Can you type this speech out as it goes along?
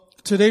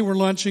Today we're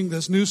launching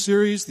this new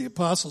series, The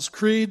Apostles'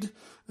 Creed,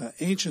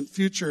 Ancient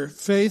Future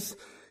Faith.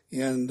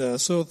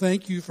 And so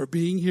thank you for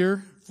being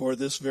here for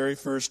this very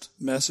first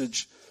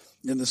message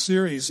in the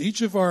series. Each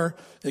of our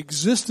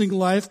existing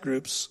life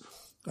groups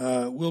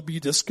will be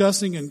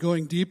discussing and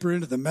going deeper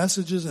into the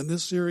messages in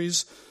this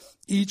series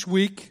each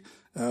week.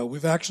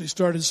 We've actually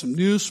started some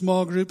new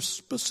small groups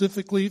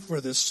specifically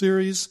for this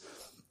series.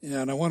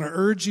 And I want to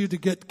urge you to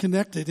get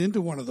connected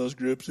into one of those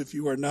groups if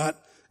you are not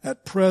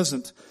at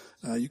present.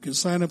 You can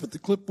sign up at the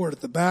clipboard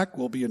at the back.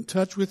 We'll be in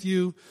touch with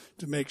you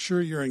to make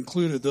sure you're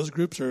included. Those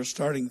groups are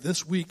starting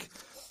this week,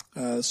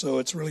 so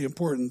it's really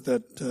important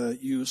that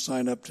you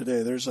sign up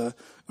today. There's a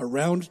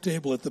round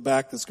table at the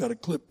back that's got a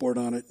clipboard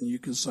on it, and you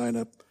can sign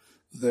up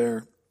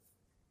there.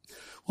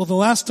 Well, the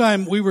last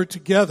time we were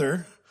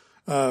together,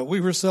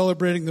 we were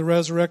celebrating the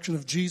resurrection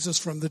of Jesus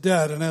from the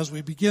dead, and as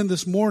we begin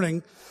this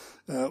morning,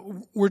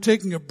 we're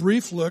taking a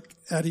brief look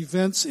at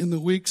events in the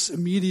weeks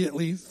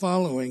immediately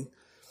following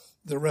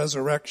the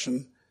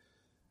resurrection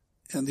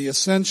and the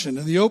ascension.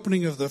 In the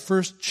opening of the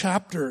first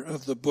chapter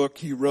of the book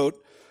he wrote,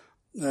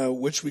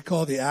 which we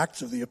call the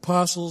Acts of the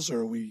Apostles,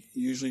 or we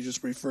usually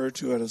just refer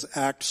to it as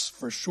Acts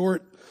for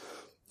short,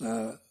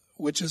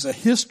 which is a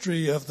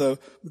history of the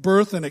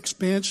birth and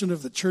expansion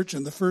of the church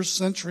in the first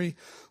century,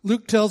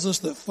 Luke tells us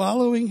that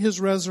following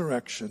his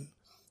resurrection,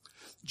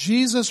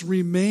 Jesus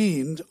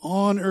remained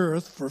on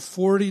earth for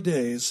 40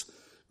 days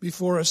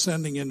before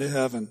ascending into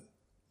heaven.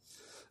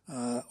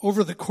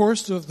 Over the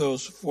course of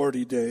those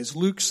 40 days,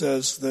 Luke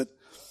says that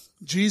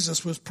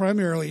Jesus was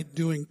primarily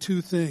doing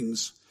two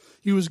things.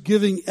 He was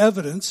giving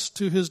evidence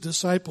to his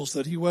disciples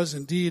that he was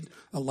indeed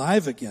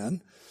alive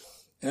again,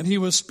 and he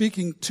was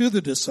speaking to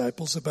the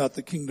disciples about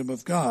the kingdom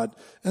of God.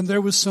 And there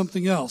was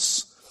something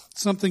else,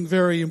 something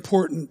very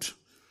important.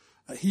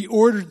 He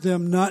ordered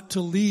them not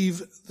to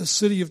leave the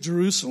city of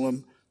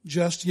Jerusalem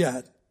just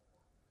yet,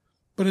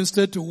 but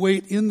instead to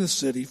wait in the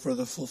city for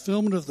the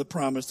fulfillment of the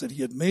promise that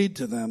he had made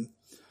to them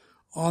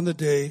on the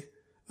day,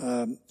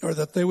 or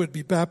that they would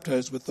be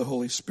baptized with the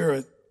Holy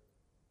Spirit.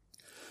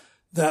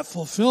 That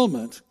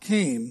fulfillment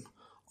came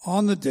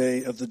on the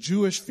day of the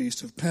Jewish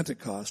feast of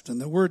Pentecost.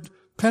 And the word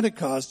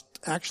Pentecost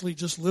actually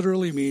just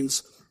literally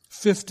means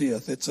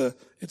 50th.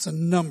 It's a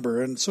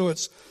number. And so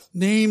it's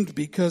named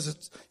because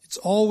it's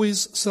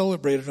always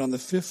celebrated on the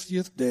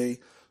 50th day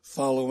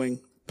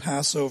following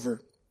Passover.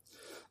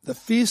 The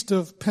Feast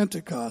of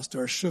Pentecost,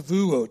 or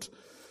Shavuot,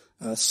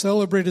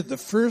 celebrated the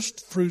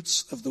first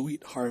fruits of the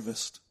wheat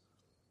harvest.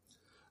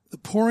 The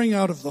pouring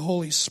out of the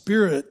Holy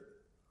Spirit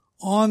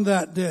on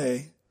that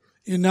day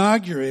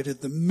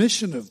inaugurated the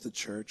mission of the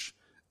church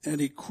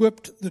and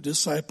equipped the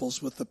disciples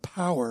with the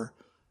power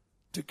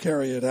to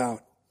carry it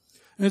out.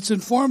 And it's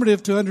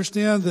informative to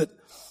understand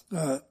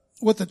that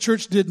what the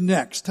church did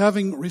next,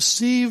 having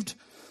received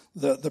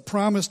the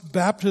promised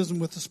baptism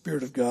with the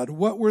Spirit of God,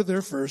 what were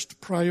their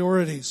first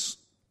priorities?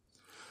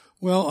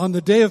 Well, on the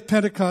day of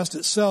Pentecost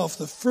itself,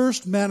 the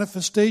first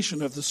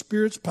manifestation of the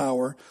Spirit's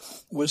power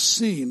was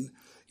seen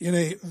in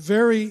a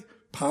very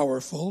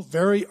powerful,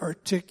 very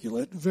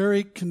articulate,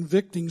 very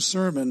convicting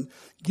sermon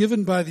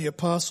given by the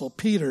Apostle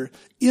Peter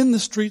in the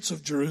streets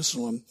of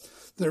Jerusalem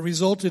that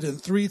resulted in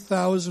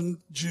 3,000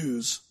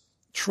 Jews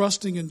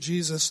trusting in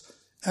Jesus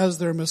as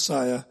their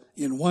Messiah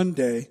in one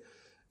day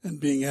and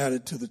being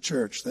added to the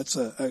church. That's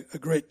a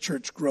great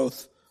church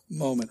growth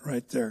moment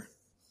right there.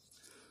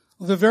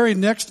 The very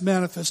next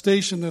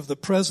manifestation of the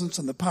presence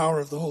and the power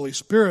of the Holy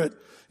Spirit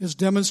is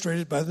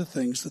demonstrated by the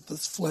things that the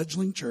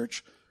fledgling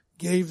church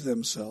gave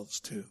themselves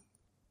to.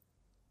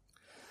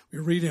 We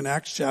read in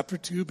Acts chapter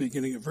 2,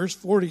 beginning at verse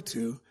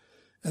 42,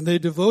 and they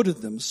devoted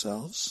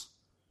themselves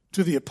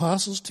to the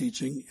apostles'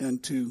 teaching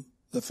and to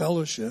the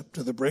fellowship,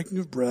 to the breaking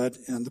of bread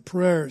and the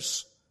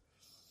prayers.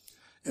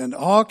 And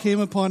awe came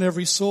upon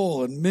every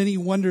soul, and many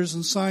wonders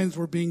and signs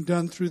were being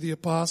done through the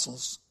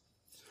apostles.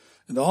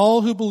 And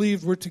all who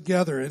believed were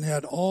together and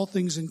had all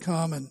things in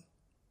common.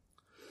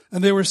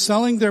 And they were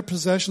selling their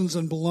possessions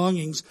and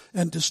belongings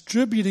and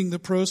distributing the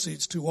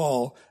proceeds to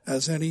all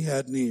as any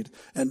had need.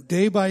 And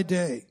day by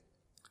day,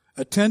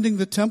 attending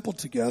the temple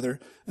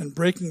together and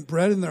breaking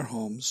bread in their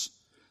homes,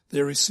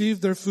 they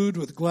received their food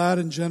with glad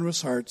and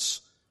generous hearts,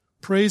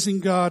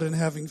 praising God and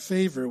having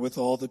favor with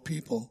all the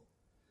people.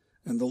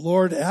 And the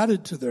Lord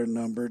added to their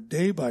number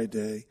day by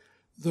day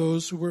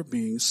those who were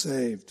being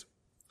saved.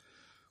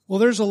 Well,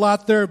 there's a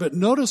lot there, but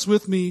notice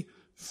with me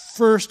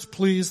first,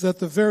 please, that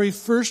the very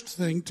first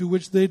thing to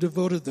which they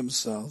devoted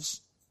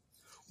themselves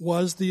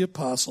was the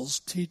apostles'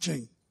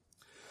 teaching.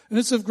 And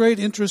it's of great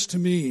interest to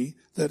me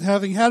that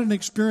having had an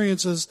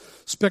experience as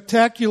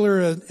spectacular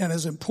and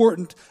as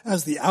important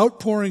as the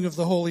outpouring of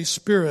the Holy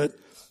Spirit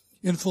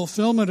in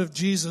fulfillment of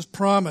Jesus'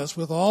 promise,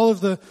 with all of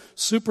the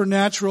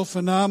supernatural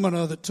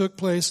phenomena that took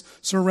place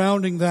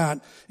surrounding that,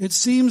 it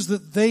seems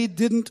that they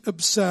didn't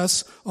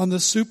obsess on the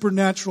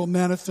supernatural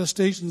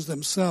manifestations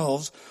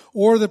themselves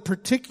or the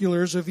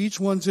particulars of each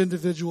one's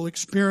individual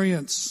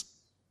experience.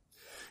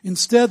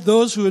 Instead,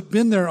 those who had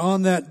been there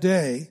on that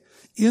day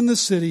in the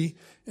city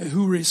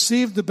who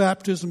received the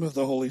baptism of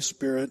the Holy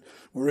Spirit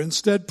were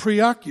instead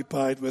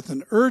preoccupied with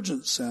an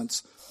urgent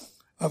sense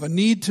of a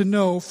need to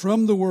know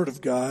from the Word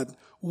of God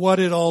what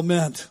it all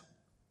meant.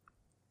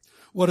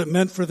 What it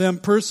meant for them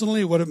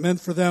personally, what it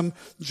meant for them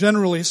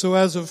generally, so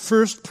as of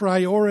first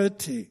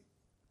priority.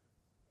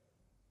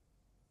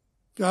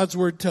 God's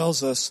Word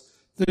tells us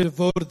they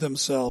devoted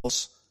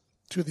themselves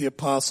to the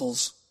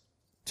apostles'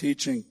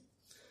 teaching.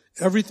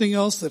 Everything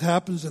else that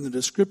happens in the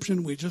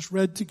description we just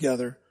read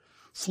together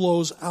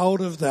flows out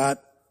of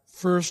that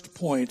first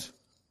point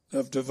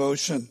of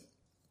devotion.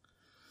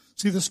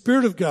 See, the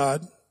Spirit of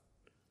God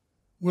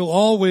will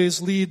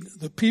always lead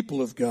the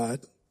people of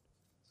God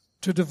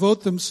to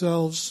devote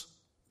themselves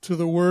to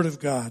the Word of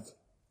God.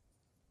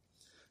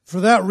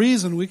 For that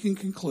reason, we can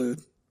conclude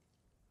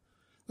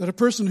that a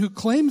person who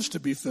claims to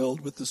be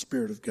filled with the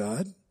Spirit of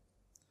God,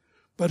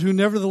 but who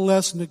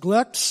nevertheless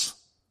neglects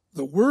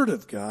the Word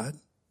of God,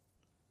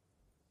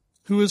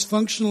 who is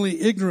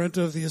functionally ignorant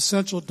of the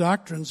essential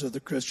doctrines of the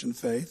Christian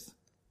faith,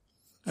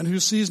 and who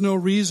sees no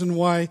reason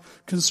why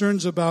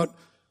concerns about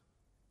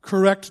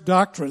correct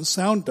doctrine,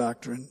 sound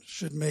doctrine,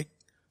 should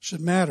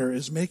matter,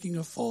 is making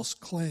a false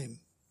claim.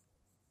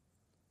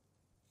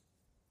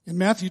 In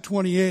Matthew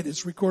 28,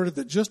 it's recorded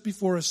that just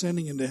before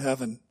ascending into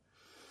heaven,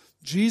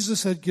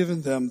 Jesus had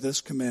given them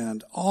this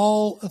command: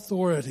 all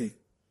authority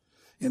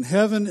in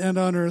heaven and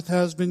on earth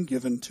has been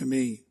given to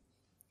me.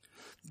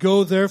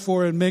 Go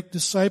therefore and make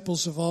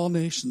disciples of all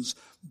nations,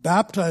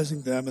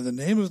 baptizing them in the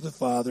name of the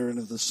Father and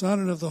of the Son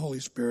and of the Holy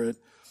Spirit,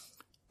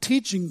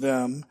 teaching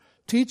them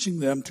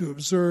to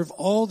observe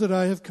all that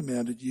I have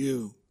commanded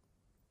you.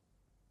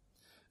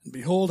 And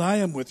behold, I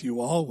am with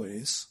you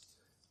always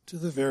to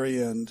the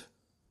very end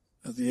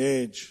of the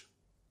age.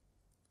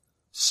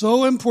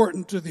 So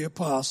important to the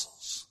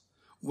apostles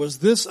was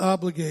this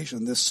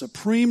obligation, this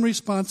supreme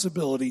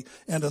responsibility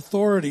and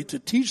authority to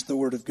teach the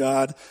Word of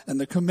God and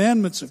the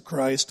commandments of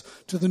Christ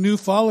to the new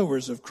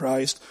followers of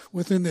Christ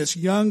within this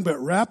young but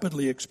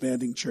rapidly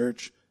expanding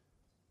church,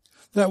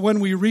 that when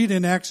we read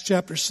in Acts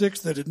chapter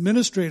 6 that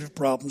administrative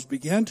problems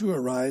began to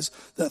arise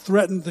that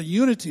threatened the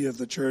unity of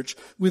the church,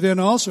 we then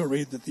also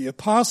read that the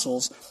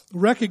apostles,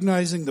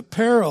 recognizing the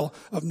peril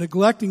of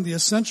neglecting the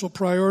essential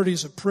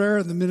priorities of prayer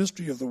and the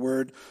ministry of the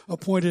Word,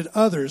 appointed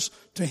others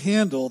to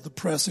handle the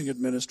pressing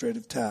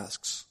administrative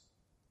tasks.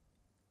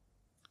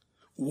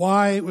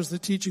 Why was the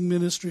teaching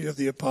ministry of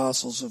the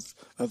apostles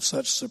of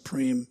such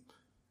supreme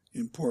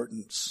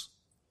importance?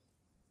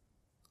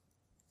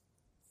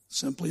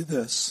 Simply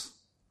this: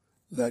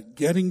 that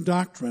getting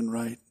doctrine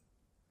right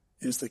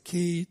is the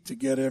key to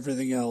getting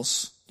everything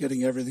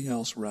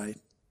else right.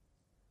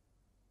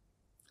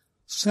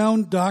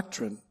 Sound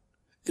doctrine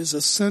is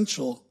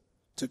essential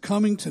to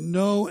coming to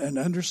know and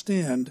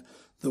understand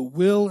the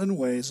will and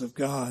ways of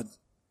God.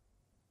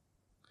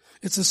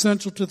 It's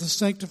essential to the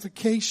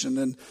sanctification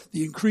and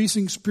the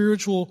increasing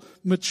spiritual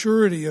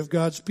maturity of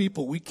God's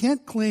people. We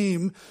can't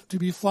claim to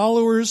be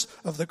followers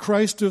of the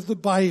Christ of the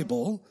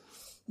Bible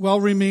while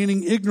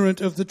remaining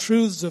ignorant of the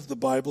truths of the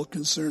Bible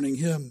concerning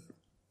Him.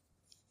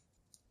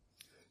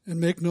 And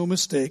make no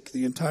mistake,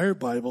 the entire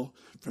Bible,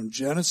 from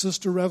Genesis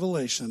to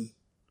Revelation,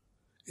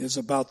 is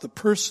about the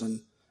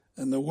person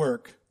and the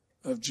work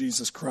of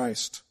Jesus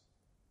Christ.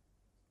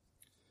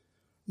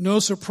 No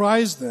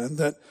surprise then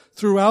that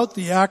throughout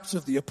the Acts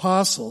of the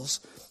Apostles,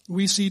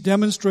 we see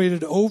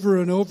demonstrated over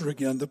and over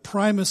again the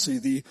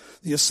primacy,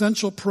 the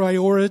essential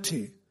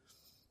priority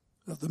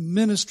of the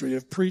ministry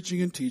of preaching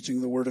and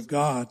teaching the Word of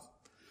God.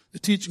 The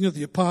teaching of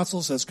the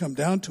apostles has come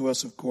down to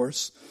us, of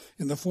course,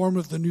 in the form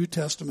of the New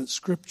Testament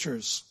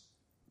scriptures.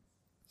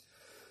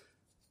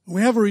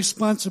 We have a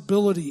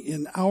responsibility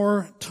in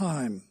our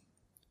time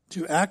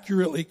to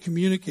accurately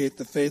communicate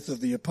the faith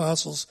of the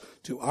apostles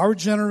to our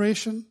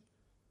generation,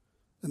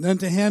 and then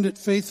to hand it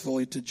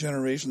faithfully to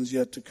generations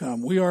yet to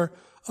come. We are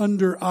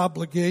under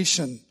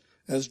obligation,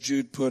 as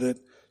Jude put it,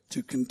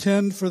 to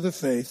contend for the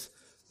faith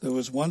that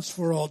was once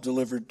for all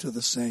delivered to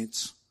the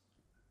saints.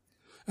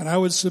 And I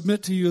would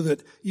submit to you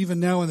that even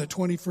now in the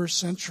 21st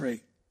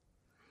century,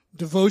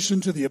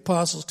 devotion to the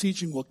apostles'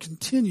 teaching will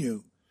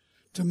continue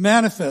to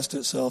manifest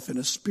itself in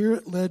a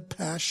Spirit-led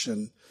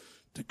passion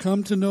to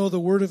come to know the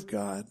Word of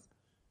God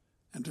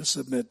and to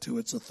submit to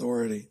its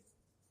authority.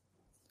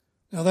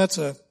 Now that's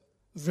a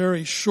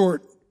very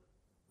short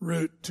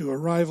route to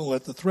arrival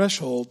at the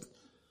threshold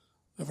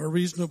of a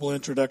reasonable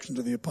introduction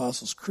to the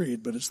Apostles'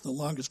 Creed, but it's the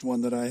longest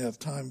one that I have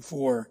time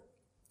for.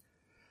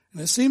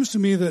 And it seems to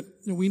me that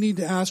we need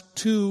to ask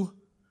two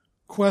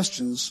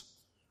questions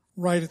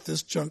right at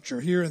this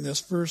juncture, here in this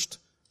first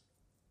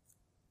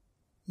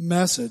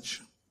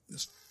message,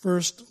 this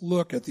first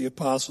look at the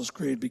Apostles'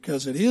 Creed,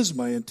 because it is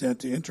my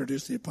intent to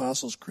introduce the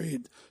Apostles'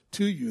 Creed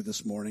to you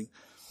this morning.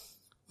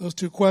 Those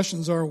two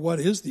questions are, what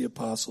is the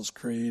Apostles'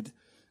 Creed?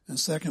 And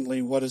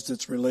secondly, what is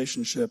its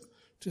relationship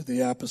to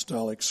the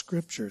apostolic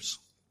scriptures?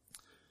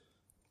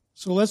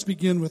 So let's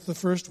begin with the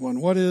first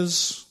one. What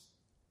is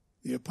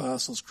the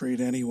Apostles' Creed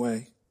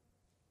anyway?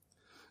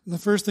 And the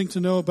first thing to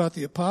know about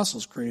the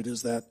Apostles' Creed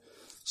is that,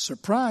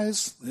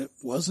 surprise, it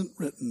wasn't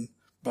written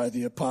by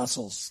the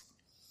apostles.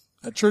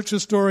 Church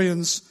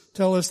historians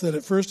tell us that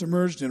it first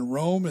emerged in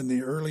Rome in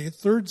the early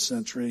 3rd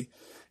century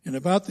in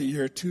about the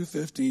year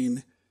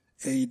 215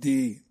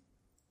 AD.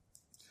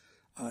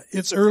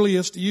 Its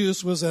earliest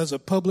use was as a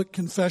public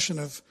confession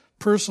of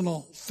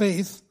personal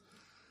faith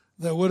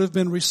that would have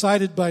been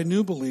recited by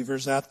new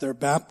believers at their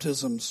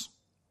baptisms.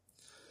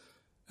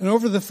 And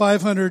over the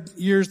 500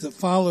 years that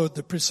followed,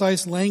 the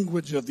precise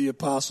language of the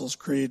Apostles'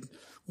 Creed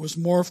was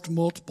morphed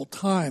multiple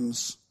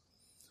times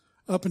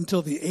up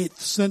until the 8th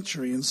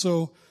century. And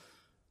so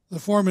the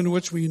form in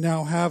which we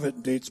now have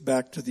it dates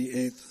back to the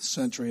 8th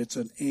century. It's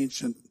an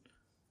ancient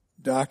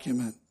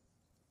document.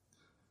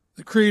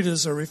 The Creed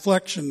is a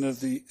reflection of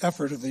the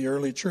effort of the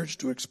early church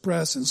to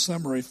express in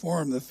summary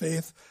form the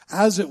faith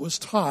as it was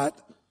taught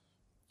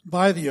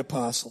by the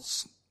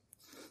apostles.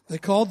 They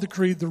called the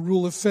Creed the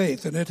rule of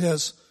faith, and it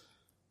has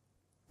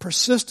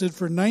persisted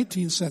for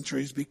 19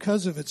 centuries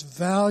because of its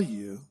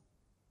value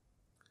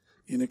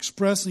in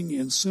expressing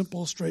in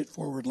simple,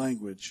 straightforward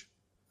language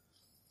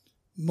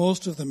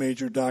most of the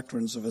major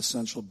doctrines of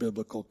essential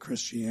biblical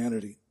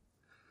Christianity.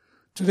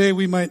 Today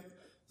we might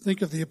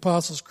think of the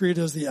Apostles' Creed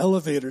as the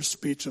elevator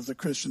speech of the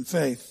Christian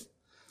faith,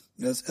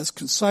 as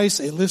concise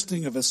a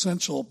listing of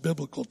essential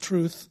biblical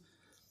truth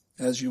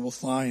as you will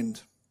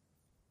find.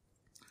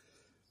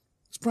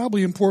 It's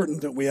probably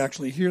important that we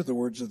actually hear the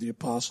words of the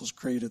Apostles'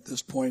 Creed at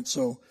this point,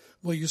 so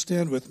will you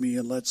stand with me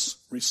and let's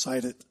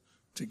recite it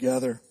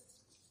together.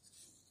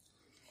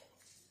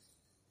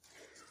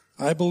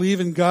 I believe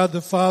in God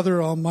the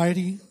Father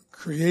Almighty,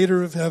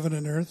 creator of heaven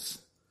and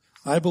earth.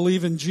 I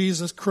believe in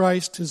Jesus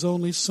Christ, his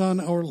only Son,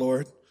 our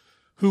Lord,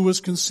 who was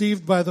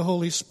conceived by the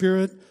Holy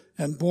Spirit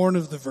and born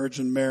of the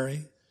Virgin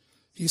Mary.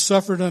 He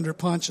suffered under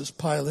Pontius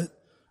Pilate,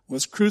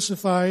 was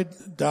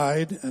crucified,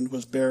 died, and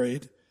was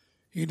buried.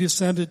 He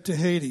descended to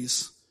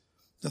Hades.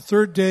 The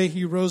third day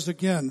he rose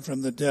again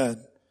from the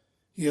dead.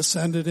 He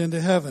ascended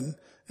into heaven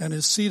and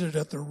is seated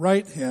at the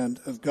right hand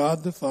of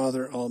God the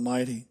Father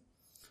Almighty.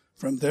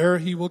 From there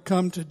he will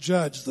come to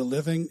judge the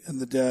living and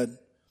the dead.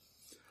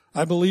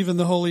 I believe in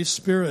the Holy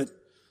Spirit,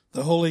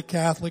 the Holy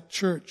Catholic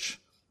Church,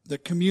 the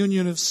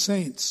communion of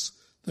saints,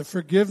 the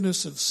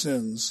forgiveness of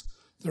sins,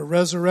 the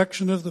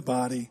resurrection of the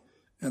body,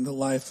 and the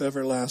life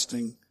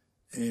everlasting.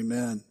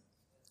 Amen.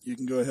 You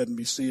can go ahead and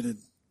be seated.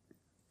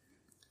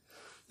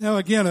 Now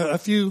again, a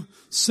few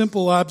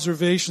simple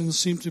observations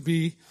seem to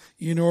be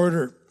in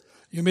order.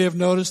 You may have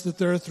noticed that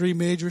there are 3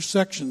 major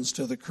sections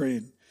to the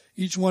Creed.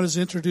 Each one is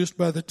introduced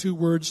by the 2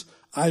 words,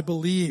 I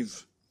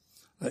believe.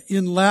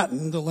 In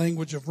Latin, the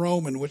language of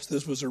Rome in which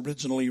this was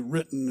originally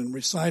written and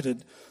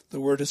recited, the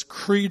word is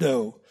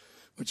credo,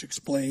 which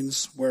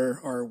explains where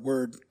our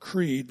word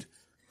creed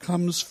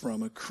comes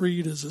from. A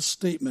creed is a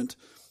statement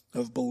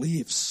of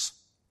beliefs.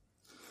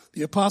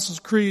 The Apostles'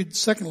 Creed,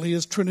 secondly,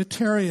 is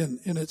Trinitarian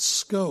in its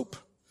scope.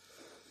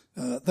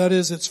 That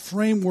is, its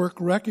framework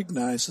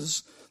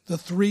recognizes the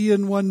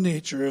 3-in-1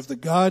 nature of the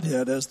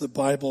Godhead as the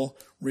Bible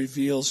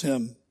reveals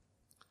him.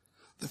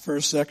 The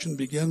first section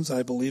begins,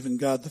 I believe in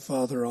God the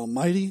Father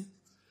Almighty.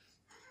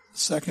 The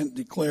second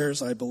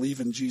declares, I believe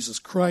in Jesus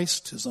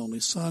Christ, his only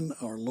Son,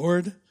 our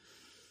Lord.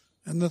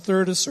 And the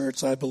third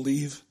asserts, I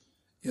believe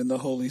in the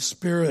Holy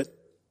Spirit.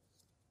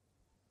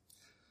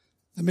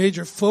 The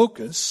major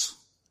focus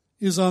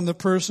is on the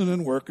person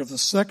and work of the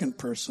second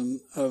person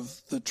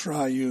of the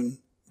triune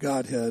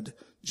Godhead,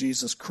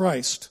 Jesus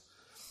Christ,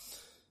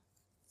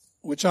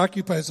 which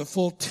occupies a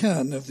full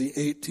 10 of the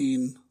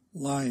 18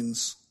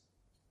 lines.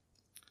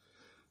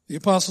 The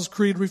Apostles'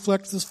 Creed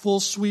reflects this full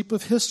sweep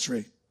of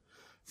history,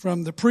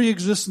 from the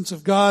pre-existence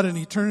of God in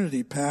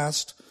eternity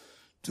past,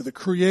 to the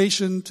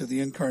creation, to the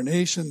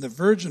incarnation, the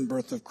virgin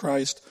birth of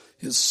Christ,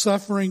 his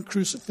suffering,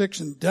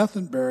 crucifixion, death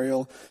and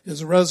burial,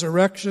 his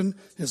resurrection,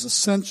 his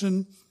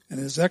ascension, and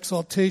his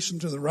exaltation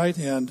to the right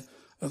hand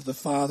of the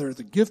Father,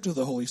 the gift of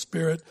the Holy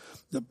Spirit,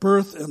 the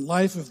birth and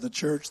life of the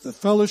church, the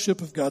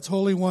fellowship of God's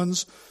holy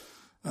ones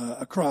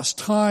across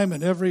time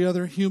and every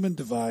other human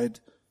divide,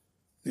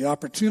 the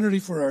opportunity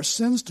for our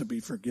sins to be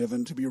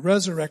forgiven, to be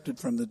resurrected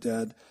from the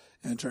dead,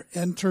 and to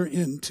enter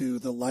into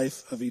the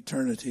life of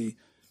eternity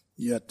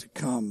yet to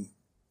come.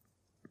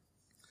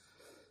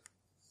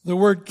 The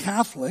word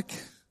Catholic,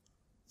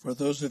 for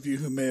those of you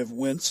who may have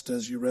winced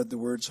as you read the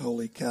words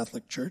Holy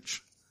Catholic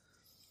Church,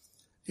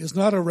 is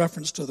not a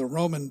reference to the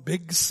Roman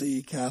Big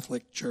C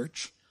Catholic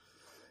Church.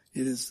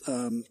 It is,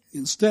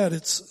 instead,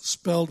 it's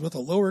spelled with a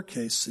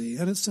lowercase c,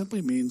 and it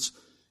simply means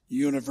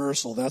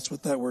universal. That's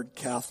what that word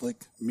Catholic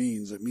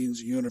means. It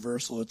means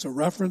universal. It's a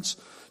reference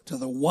to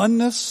the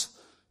oneness,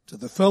 to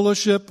the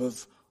fellowship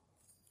of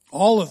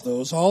all of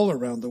those all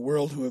around the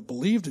world who have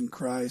believed in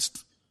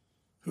Christ,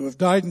 who have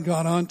died and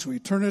gone on to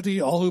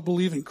eternity, all who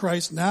believe in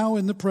Christ now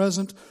in the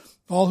present,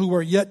 all who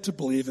are yet to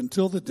believe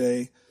until the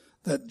day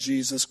that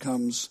Jesus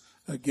comes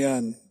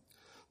again,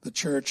 the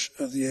Church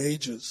of the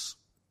Ages.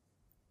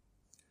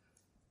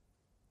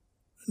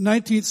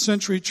 19th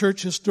century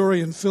church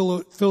historian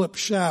Philip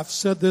Schaff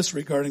said this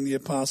regarding the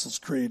Apostles'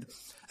 Creed.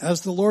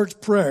 As the Lord's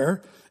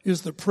Prayer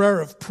is the prayer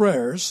of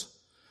prayers,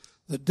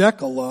 the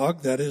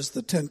Decalogue, that is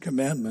the Ten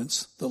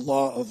Commandments, the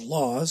law of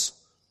laws,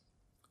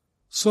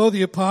 so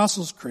the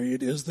Apostles'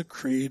 Creed is the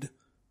creed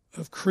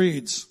of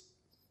creeds.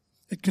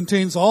 It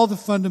contains all the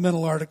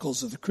fundamental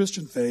articles of the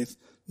Christian faith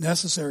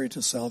necessary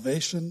to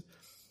salvation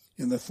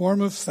in the form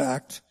of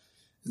fact,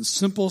 in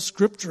simple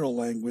scriptural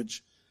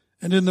language,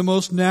 and in the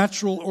most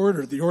natural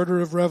order, the order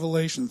of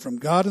revelation from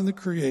God in the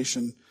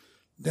creation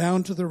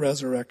down to the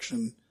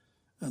resurrection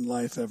and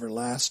life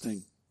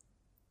everlasting.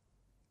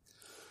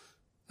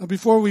 Now,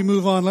 before we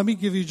move on, let me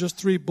give you just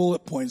 3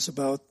 bullet points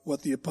about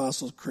what the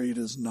Apostles' Creed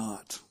is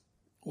not,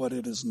 what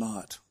it is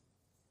not.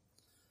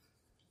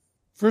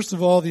 First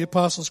of all, the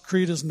Apostles'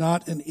 Creed is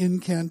not an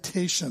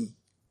incantation.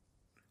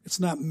 It's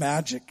not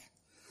magic.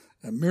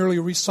 And merely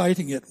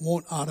reciting it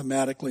won't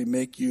automatically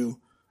make you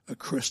a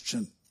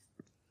Christian.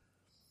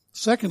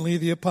 Secondly,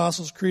 the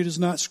Apostles' Creed is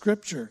not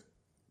Scripture.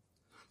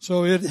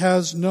 So it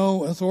has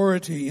no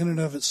authority in and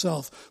of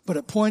itself. But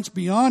it points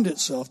beyond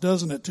itself,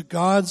 doesn't it, to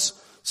God's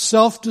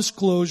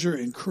self-disclosure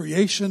in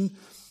creation,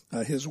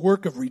 His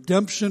work of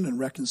redemption and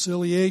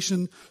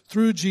reconciliation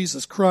through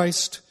Jesus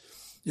Christ.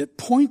 It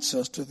points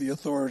us to the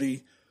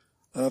authority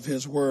of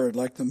His Word.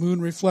 Like the moon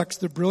reflects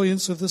the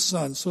brilliance of the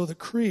sun, so the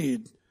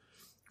Creed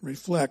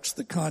reflects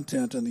the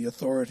content and the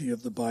authority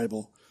of the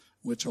Bible,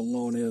 which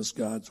alone is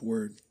God's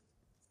Word.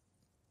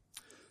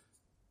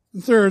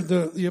 And third,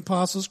 the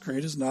Apostles'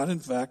 Creed is not, in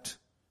fact,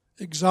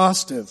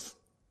 exhaustive.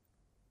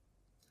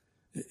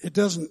 It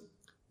doesn't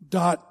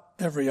dot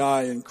every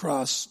I and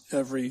cross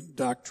every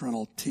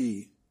doctrinal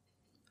T.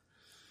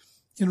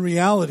 In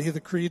reality,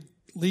 the Creed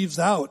leaves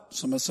out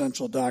some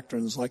essential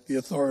doctrines like the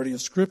authority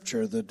of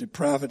Scripture, the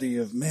depravity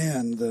of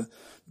man, the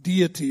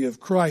deity of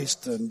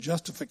Christ, and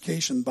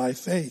justification by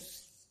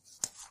faith.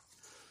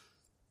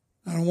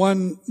 And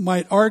one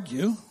might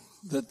argue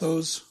that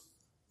those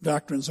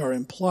doctrines are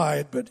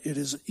implied, but it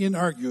is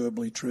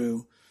inarguably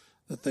true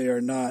that they are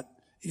not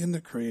in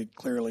the Creed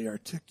clearly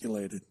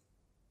articulated.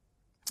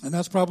 And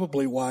that's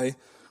probably why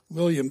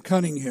William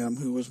Cunningham,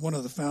 who was one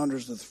of the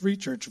founders of the Free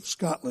Church of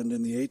Scotland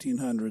in the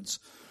 1800s,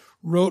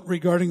 wrote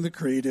regarding the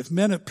Creed, if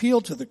men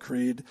appeal to the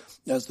Creed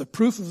as the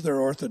proof of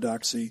their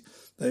orthodoxy,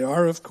 they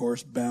are, of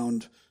course,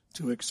 bound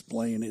to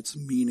explain its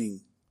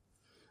meaning,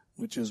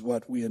 which is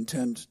what we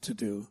intend to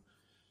do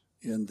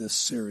in this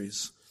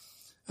series.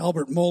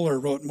 Albert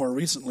Mohler wrote more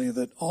recently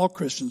that all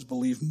Christians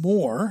believe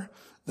more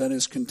than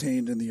is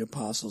contained in the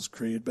Apostles'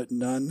 Creed, but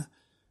none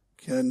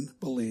can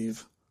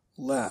believe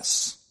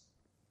less.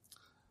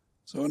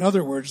 So in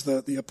other words,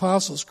 the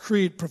Apostles'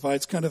 Creed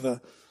provides kind of a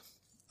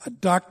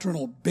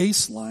doctrinal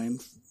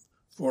baseline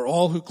for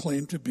all who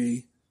claim to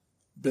be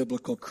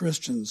biblical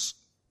Christians.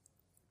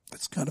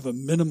 It's kind of a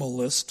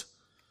minimalist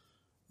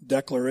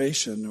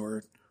declaration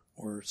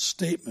or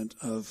statement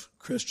of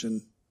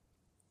Christian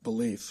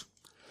belief.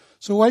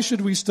 So why should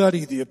we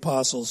study the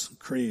Apostles'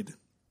 Creed?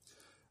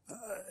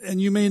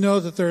 And you may know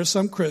that there are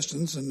some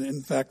Christians, and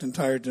in fact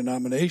entire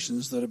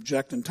denominations, that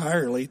object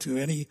entirely to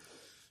any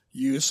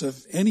use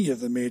of any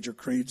of the major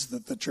creeds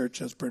that the church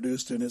has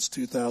produced in its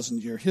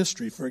 2,000-year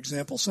history. For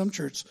example, some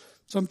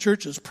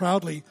churches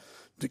proudly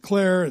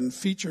declare and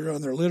feature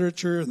on their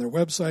literature and their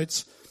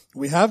websites,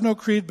 we have no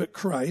creed but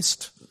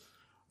Christ,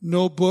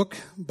 no book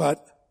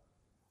but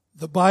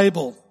the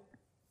Bible.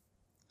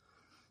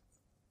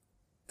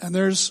 And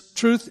there's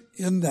truth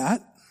in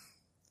that,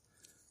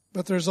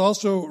 but there's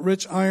also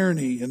rich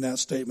irony in that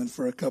statement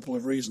for a couple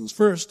of reasons.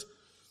 First,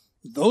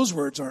 those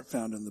words aren't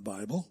found in the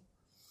Bible.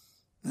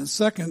 And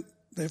second,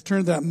 they've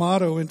turned that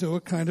motto into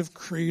a kind of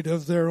creed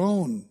of their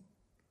own.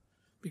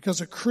 Because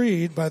a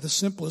creed, by the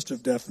simplest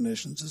of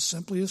definitions, is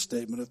simply a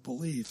statement of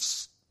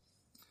beliefs.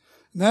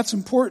 And that's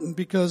important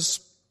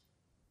because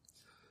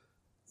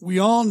we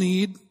all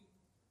need,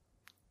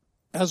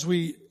 as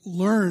we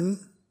learn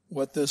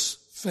what this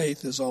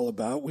faith is all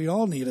about, we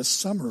all need a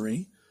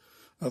summary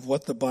of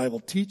what the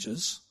Bible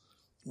teaches.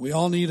 We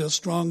all need a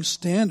strong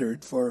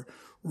standard for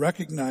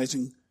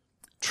recognizing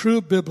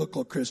true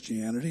biblical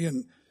Christianity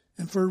and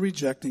for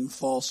rejecting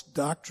false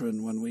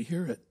doctrine when we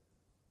hear it.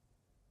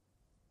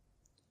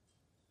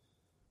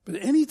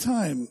 But any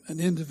time an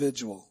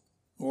individual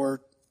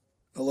or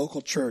a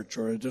local church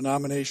or a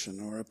denomination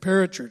or a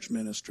parachurch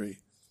ministry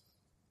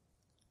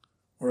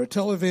or a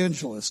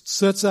televangelist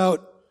sets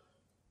out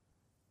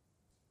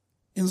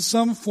in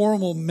some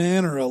formal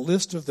manner a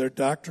list of their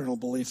doctrinal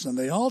beliefs, and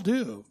they all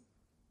do,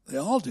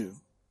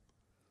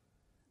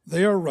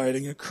 they are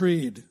writing a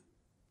creed.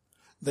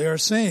 They are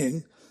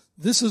saying,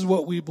 this is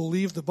what we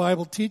believe the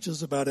Bible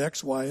teaches about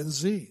X, Y, and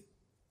Z.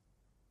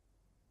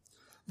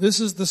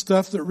 This is the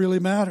stuff that really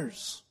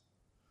matters.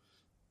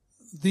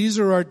 These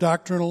are our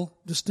doctrinal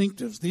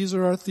distinctives. These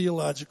are our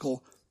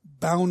theological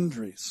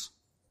boundaries.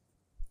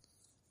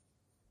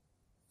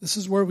 This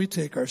is where we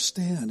take our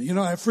stand. You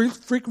know, I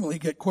frequently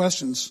get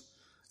questions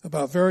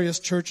about various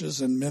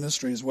churches and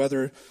ministries,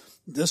 whether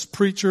this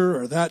preacher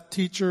or that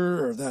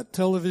teacher or that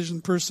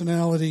television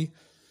personality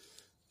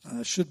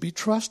should be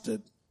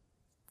trusted.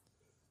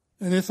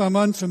 And if I'm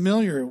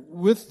unfamiliar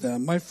with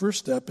them, my first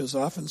step is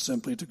often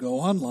simply to go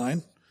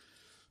online,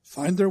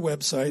 find their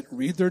website,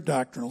 read their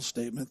doctrinal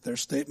statement, their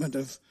statement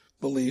of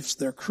beliefs,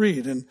 their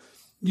creed, and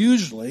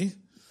usually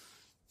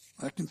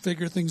I can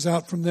figure things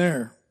out from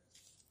there.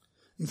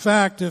 In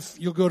fact, if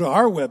you'll go to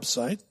our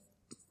website,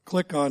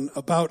 click on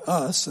About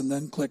Us, and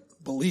then click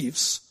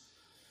Beliefs,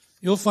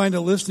 you'll find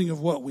a listing of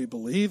what we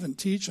believe and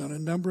teach on a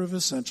number of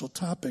essential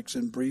topics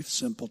in brief,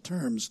 simple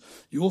terms.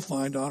 You will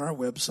find on our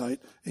website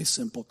a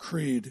simple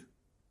creed.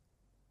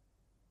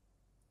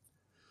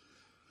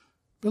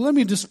 But let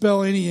me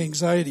dispel any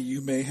anxiety you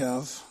may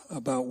have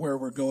about where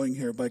we're going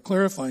here by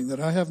clarifying that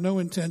I have no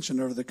intention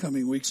over the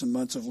coming weeks and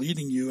months of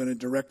leading you in a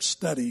direct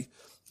study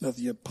of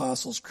the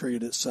Apostles'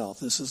 Creed itself.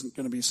 This isn't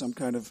going to be some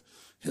kind of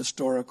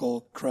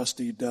historical,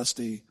 crusty,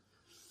 dusty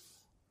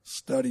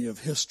study of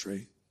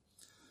history.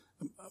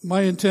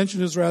 My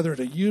intention is rather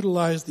to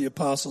utilize the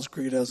Apostles'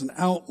 Creed as an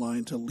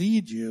outline to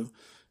lead you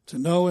to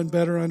know and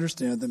better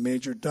understand the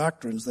major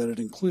doctrines that it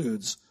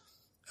includes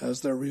as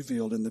they're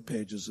revealed in the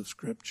pages of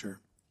Scripture.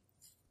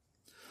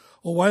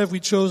 Well, why have we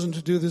chosen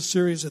to do this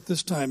series at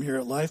this time here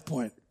at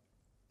LifePoint?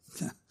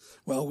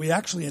 Well, we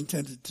actually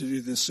intended to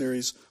do this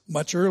series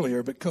much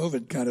earlier, but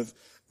COVID kind of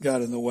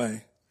got in the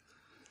way.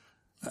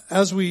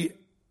 As we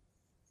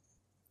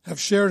have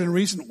shared in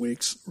recent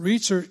weeks,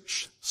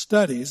 research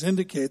studies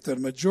indicate that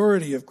a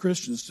majority of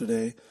Christians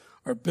today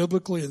are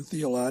biblically and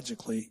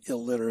theologically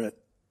illiterate.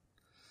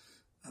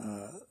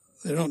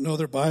 They don't know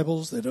their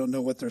Bibles. They don't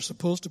know what they're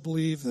supposed to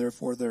believe.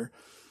 Therefore, they're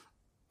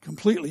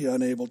completely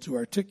unable to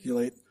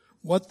articulate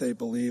what they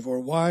believe or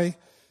why,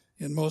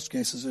 in most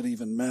cases, it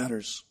even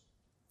matters.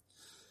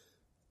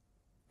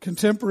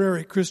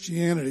 Contemporary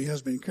Christianity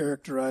has been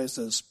characterized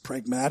as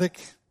pragmatic,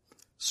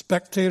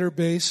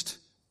 spectator-based,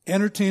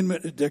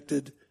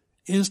 entertainment-addicted,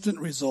 instant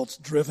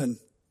results-driven.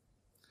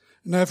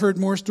 And I've heard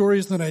more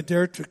stories than I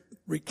dare to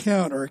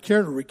recount or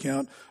care to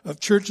recount of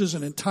churches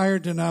and entire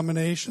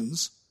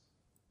denominations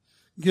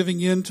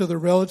giving in to the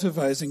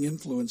relativizing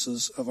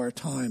influences of our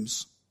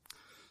times,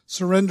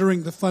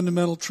 surrendering the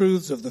fundamental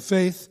truths of the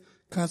faith,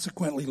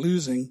 consequently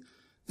losing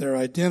their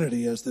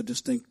identity as the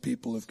distinct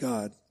people of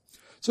God.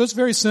 So it's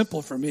very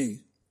simple for me.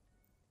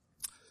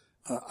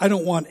 I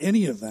don't want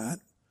any of that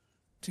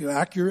to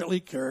accurately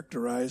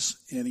characterize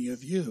any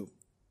of you,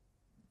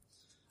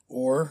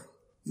 or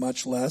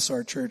much less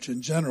our church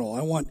in general.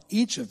 I want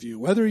each of you,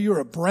 whether you're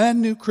a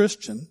brand new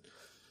Christian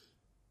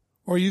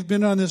or you've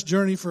been on this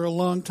journey for a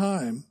long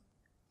time,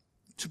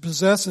 to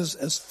possess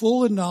as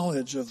full a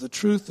knowledge of the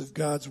truth of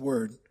God's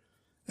Word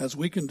as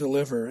we can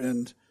deliver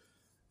and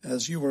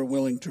as you are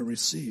willing to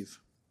receive.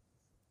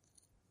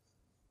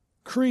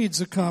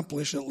 Creeds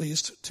accomplish at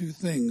least two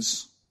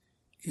things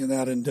in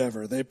that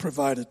endeavor. They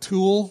provide a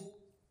tool,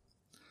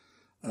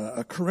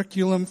 a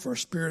curriculum for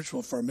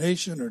spiritual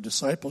formation or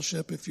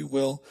discipleship, if you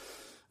will,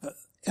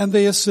 and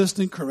they assist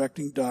in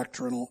correcting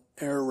doctrinal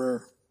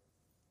error.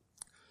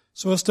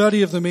 So a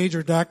study of the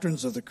major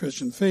doctrines of the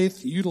Christian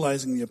faith,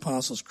 utilizing the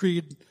Apostles'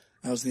 Creed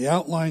as the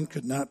outline,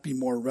 could not be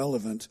more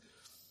relevant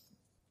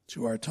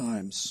to our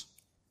times.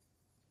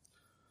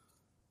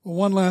 Well,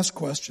 one last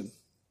question.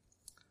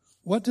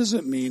 What does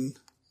it mean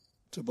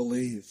to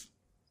believe?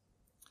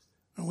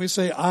 When we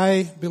say,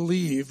 I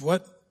believe,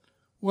 what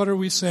are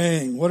we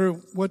saying?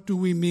 What do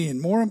we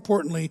mean? More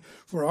importantly,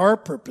 for our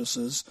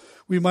purposes,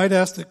 we might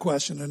ask the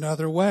question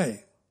another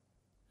way.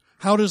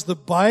 How does the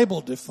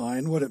Bible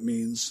define what it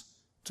means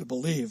to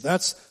believe?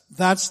 That's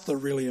the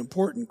really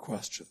important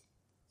question.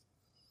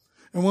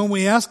 And when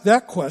we ask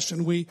that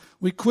question, we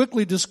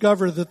quickly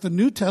discover that the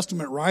New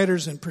Testament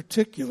writers in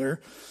particular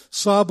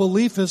saw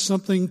belief as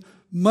something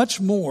much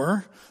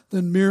more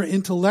than mere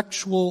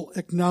intellectual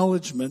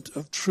acknowledgement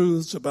of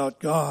truths about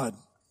God.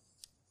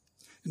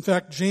 In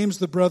fact, James,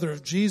 the brother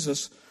of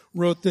Jesus,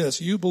 wrote this: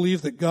 "You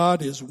believe that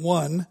God is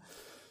one.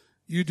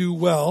 You do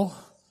well.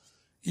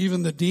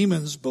 Even the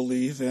demons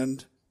believe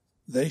and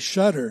they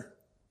shudder."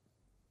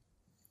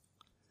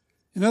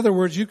 In other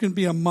words, you can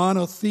be a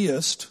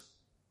monotheist.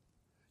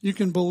 You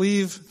can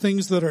believe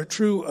things that are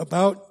true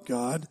about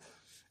God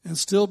and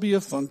still be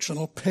a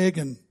functional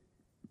pagan.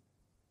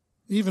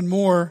 Even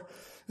more,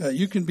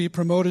 you can be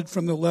promoted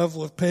from the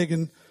level of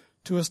pagan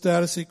to a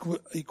status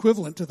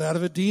equivalent to that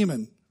of a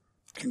demon.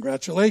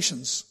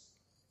 Congratulations.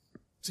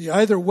 See,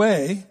 either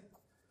way,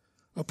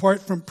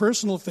 apart from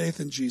personal faith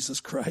in Jesus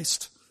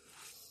Christ,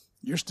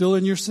 you're still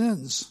in your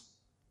sins.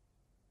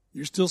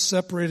 You're still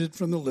separated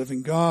from the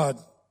living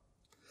God.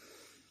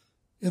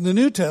 In the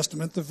New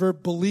Testament, the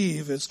verb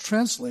believe is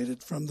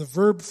translated from the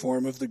verb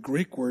form of the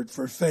Greek word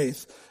for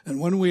faith. And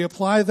when we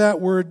apply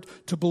that word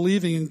to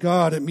believing in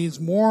God, it means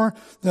more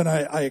than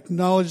I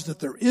acknowledge that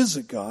there is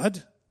a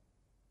God.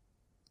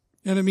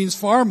 And it means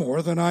far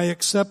more than I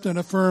accept and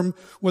affirm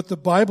what the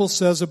Bible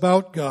says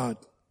about God.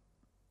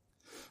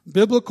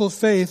 Biblical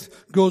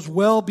faith goes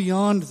well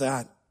beyond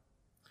that.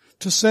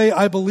 To say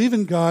I believe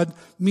in God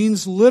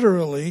means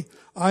literally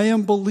I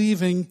am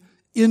believing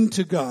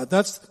into God.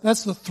 That's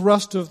the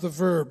thrust of the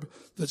verb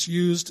that's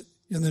used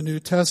in the New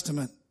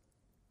Testament.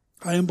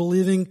 I am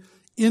believing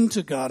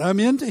into God. I'm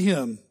into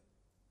Him.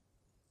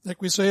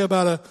 Like we say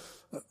about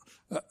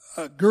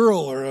a girl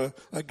or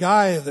a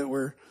guy that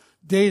we're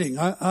dating.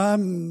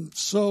 I'm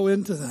so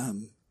into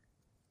them.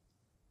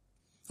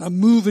 I'm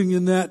moving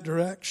in that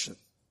direction.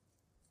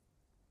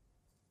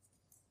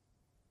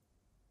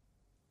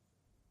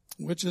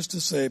 Which is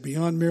to say,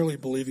 beyond merely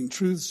believing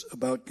truths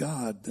about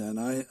God, then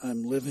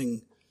I'm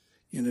living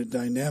in a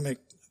dynamic,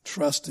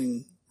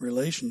 trusting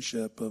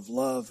relationship of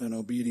love and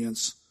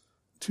obedience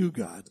to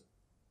God.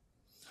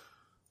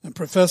 I'm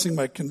professing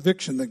my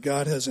conviction that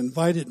God has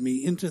invited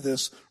me into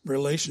this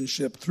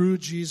relationship through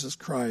Jesus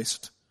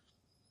Christ.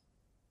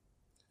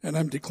 And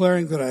I'm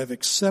declaring that I have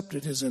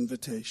accepted his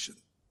invitation.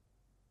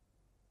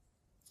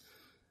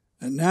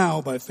 And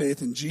now, by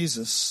faith in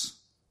Jesus,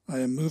 I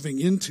am moving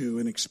into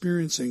and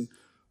experiencing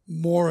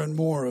more and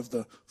more of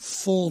the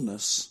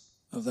fullness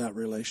of that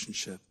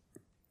relationship.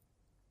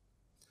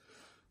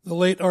 The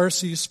late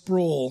R.C.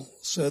 Sproul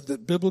said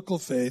that biblical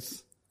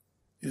faith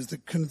is the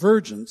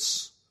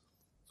convergence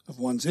of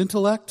one's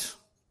intellect,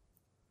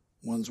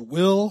 one's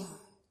will,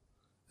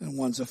 and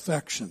one's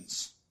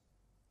affections.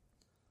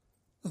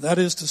 That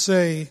is to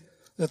say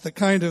that the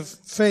kind of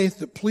faith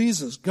that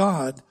pleases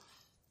God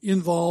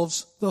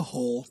involves the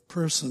whole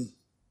person.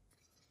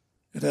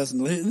 It has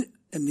an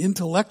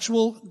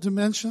intellectual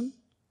dimension,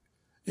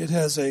 it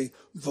has a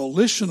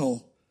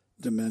volitional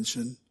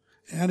dimension,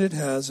 and it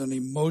has an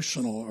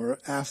emotional or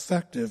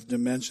affective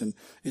dimension.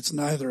 It's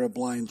neither a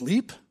blind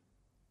leap,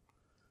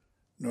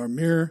 nor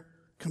mere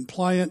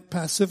compliant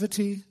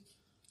passivity,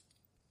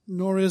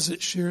 nor is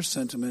it sheer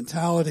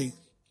sentimentality.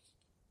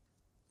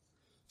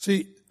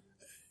 See,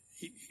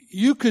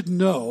 you could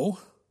know,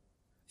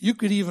 you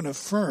could even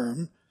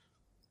affirm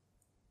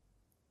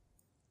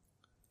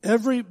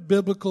every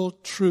biblical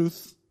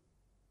truth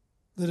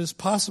that is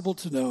possible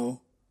to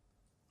know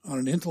on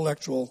an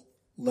intellectual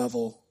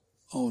level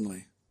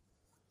only.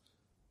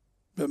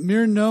 But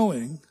mere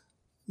knowing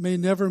may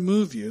never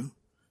move you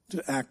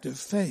to active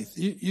faith.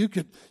 You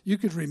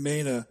could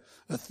remain a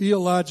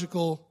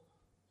theological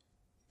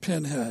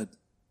pinhead,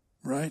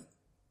 right?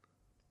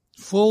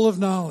 Full of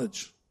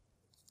knowledge.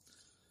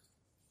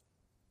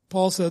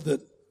 Paul said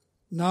that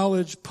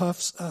knowledge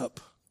puffs up,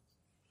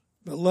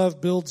 but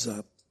love builds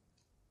up.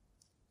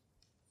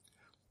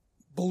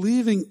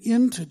 Believing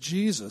into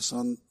Jesus,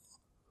 on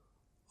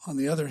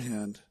the other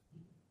hand,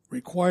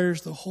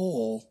 requires the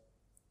whole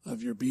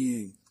of your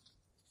being.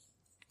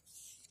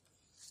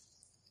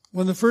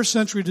 When the first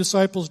century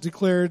disciples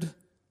declared,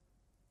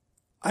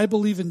 "I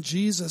believe in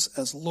Jesus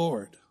as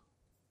Lord,"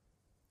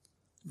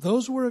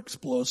 those were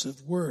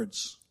explosive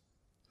words.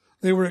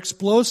 They were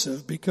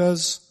explosive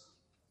because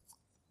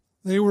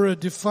they were a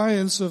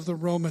defiance of the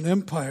Roman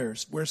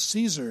empires, where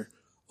Caesar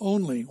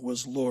only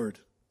was Lord.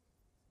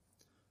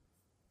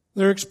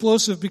 They're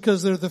explosive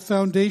because they're the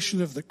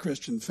foundation of the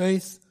Christian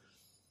faith.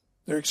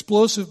 They're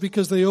explosive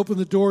because they open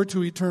the door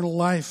to eternal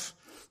life.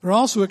 They're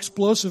also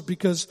explosive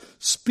because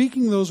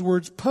speaking those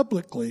words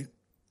publicly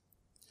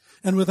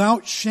and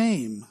without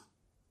shame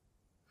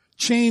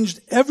changed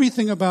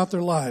everything about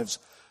their lives,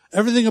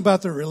 everything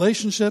about their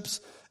relationships,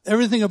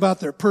 everything about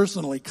their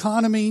personal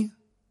economy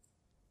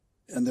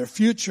and their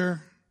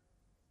future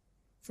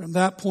from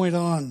that point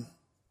on.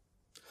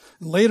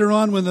 And later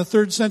on, when the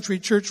 3rd century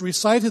church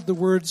recited the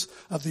words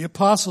of the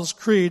Apostles'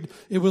 Creed,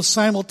 it was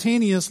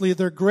simultaneously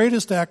their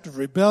greatest act of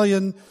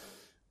rebellion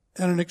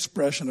and an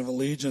expression of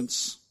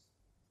allegiance.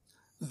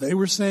 They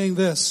were saying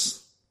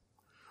this: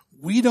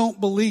 we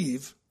don't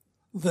believe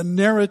the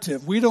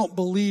narrative, we don't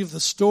believe the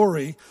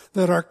story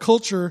that our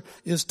culture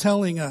is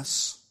telling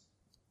us.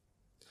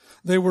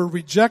 They were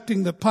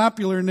rejecting the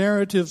popular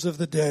narratives of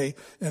the day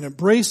and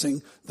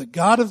embracing the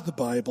God of the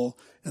Bible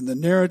and the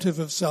narrative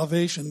of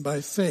salvation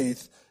by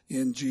faith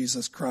in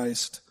Jesus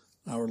Christ,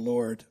 our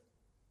Lord.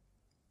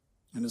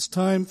 And it's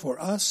time for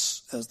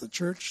us as the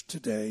church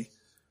today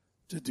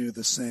to do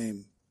the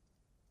same,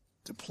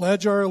 to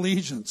pledge our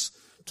allegiance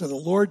to the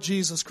Lord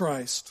Jesus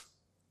Christ,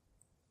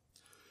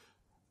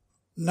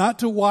 not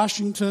to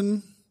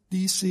Washington,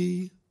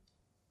 D.C.,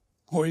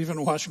 or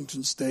even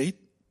Washington State,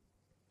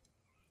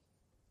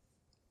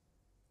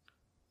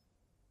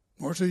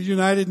 or to the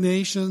United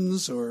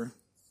Nations or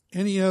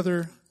any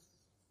other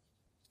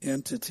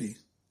entity.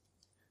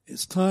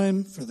 It's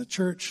time for the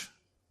church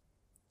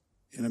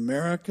in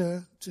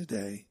America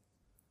today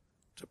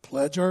to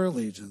pledge our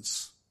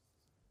allegiance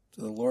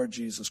to the Lord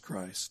Jesus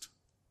Christ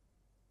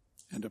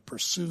and to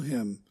pursue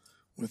him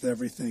with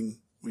everything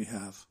we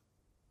have.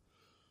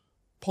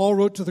 Paul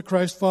wrote to the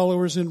Christ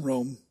followers in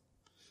Rome,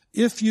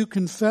 "If you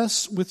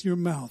confess with your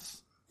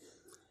mouth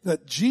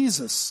that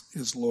Jesus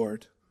is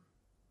Lord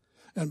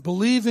and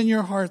believe in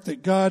your heart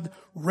that God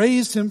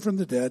raised him from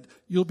the dead,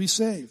 you'll be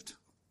saved.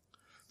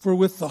 For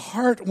with the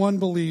heart one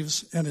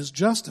believes and is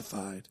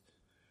justified,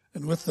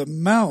 and with the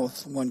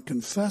mouth one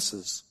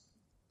confesses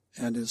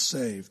and is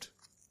saved."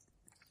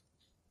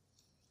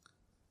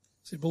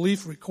 See,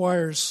 belief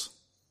requires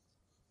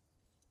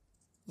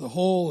the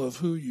whole of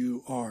who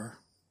you are.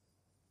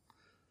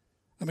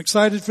 I'm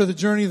excited for the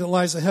journey that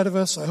lies ahead of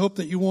us. I hope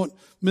that you won't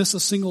miss a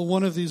single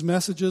one of these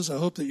messages. I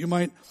hope that you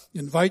might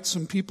invite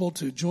some people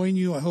to join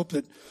you. I hope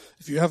that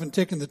if you haven't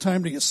taken the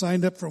time to get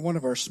signed up for one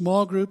of our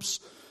small groups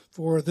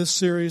for this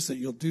series, that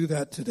you'll do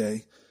that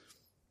today.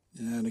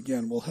 And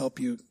again, we'll help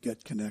you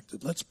get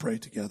connected. Let's pray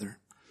together.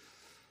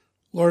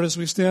 Lord, as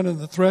we stand on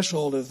the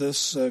threshold of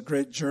this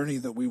great journey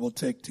that we will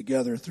take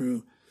together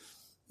through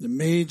the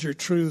major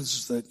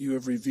truths that you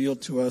have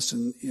revealed to us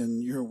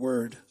in your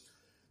word,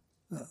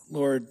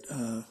 Lord,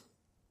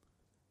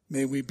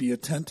 may we be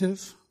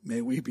attentive.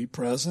 May we be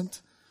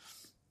present.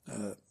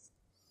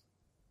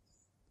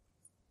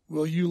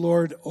 Will you,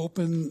 Lord,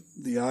 open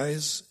the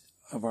eyes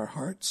of our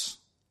hearts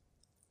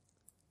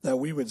that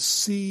we would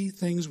see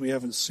things we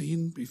haven't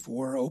seen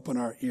before, open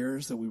our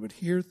ears, that we would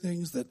hear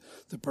things that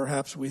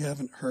perhaps we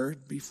haven't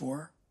heard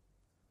before.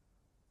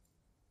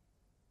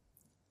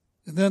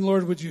 And then,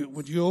 Lord, would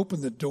you open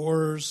the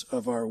doors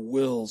of our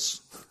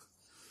wills,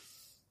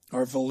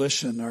 our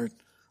volition, our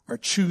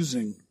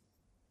choosing,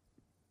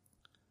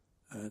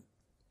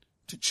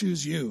 to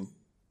choose you,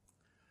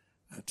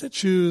 to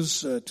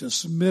choose to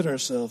submit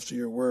ourselves to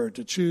your word,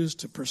 to choose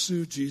to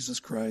pursue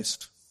Jesus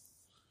Christ,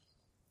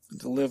 and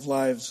to live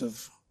lives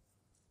of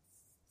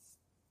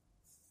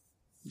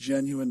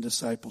genuine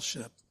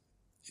discipleship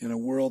in a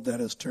world that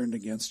has turned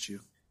against you.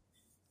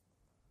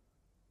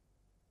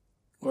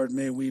 Lord,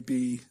 may we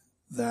be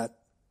that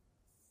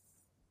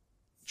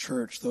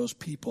church, those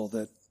people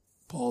that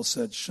Paul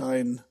said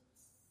shine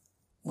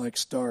like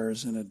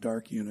stars in a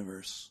dark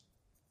universe.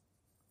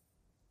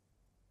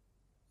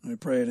 I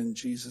pray it in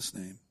Jesus'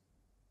 name.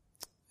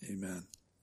 Amen.